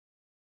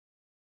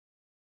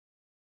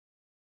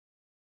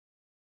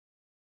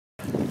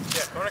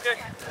Corner kick?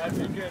 I'd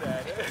be good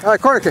at it. All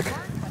right, corner kick.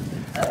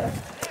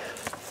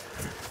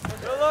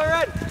 Go,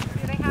 Lauren.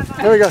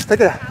 There we go. Take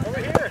it out. Over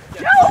here.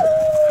 No!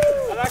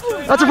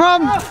 That's a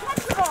problem.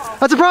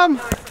 That's a problem.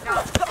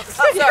 I'm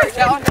sorry,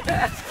 John. Go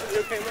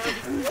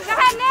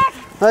ahead, Nick.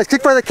 Nice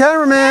kick by the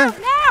cameraman.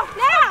 Now.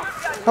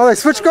 Oh, they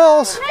switched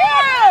goals.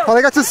 Now. Oh,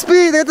 they got some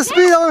speed. They got the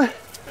speed on it.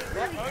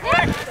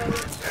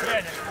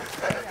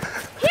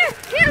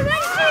 Here,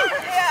 right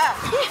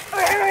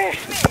here.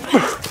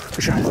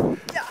 Good shot.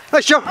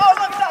 Nice shot. Oh,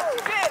 look at that.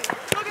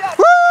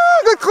 Woo!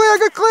 Good clear,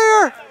 good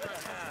clear.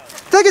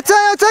 Take it,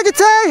 Teo. Take it,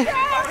 Tay.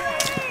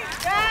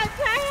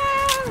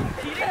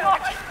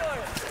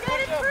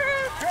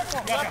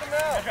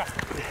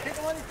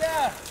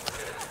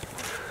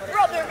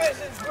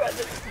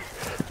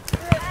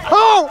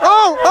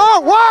 Oh,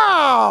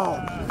 wow!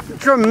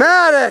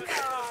 Dramatic.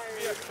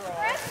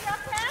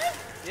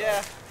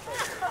 Yeah.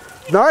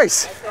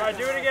 Nice. All right,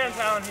 do it again,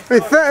 Talon.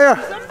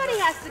 Somebody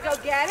has to go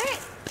get it.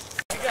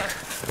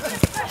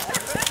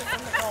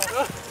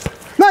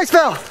 Nice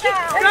foul.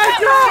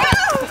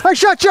 Nice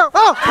shot, Joe.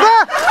 Oh,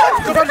 Matt.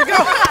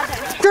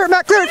 Clear it,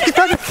 Matt. Clear it.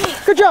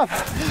 Good job.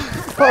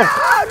 Oh,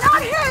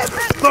 not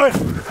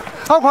him.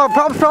 Oh,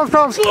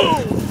 problems. Get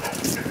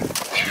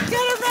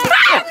him, man.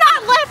 I'm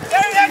not left.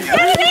 Get it, Andrew.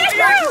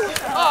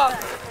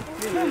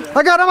 I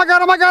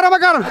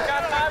got him.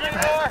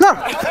 No.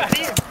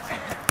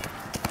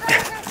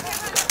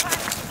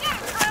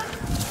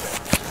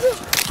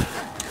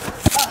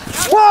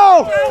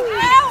 Whoa!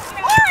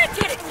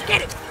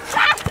 Get it.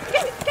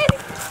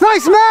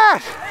 Nice,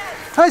 Matt.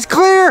 Nice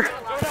clear.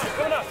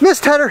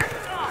 Missed header.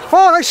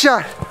 Oh, nice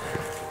shot.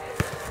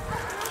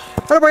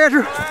 Attaboy,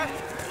 Andrew.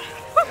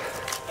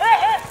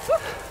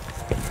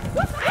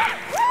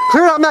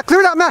 Clear it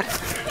out, Matt.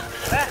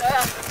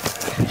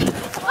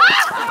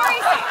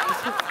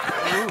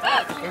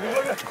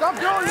 Stop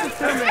doing this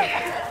to me.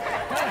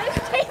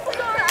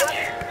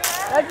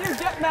 That's you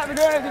get Matt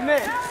McGrath after me.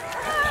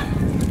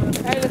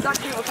 Hey, that's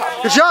actually what's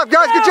up.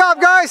 Good job,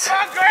 guys.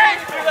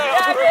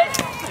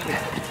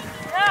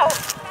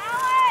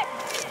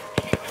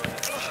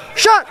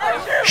 Shot.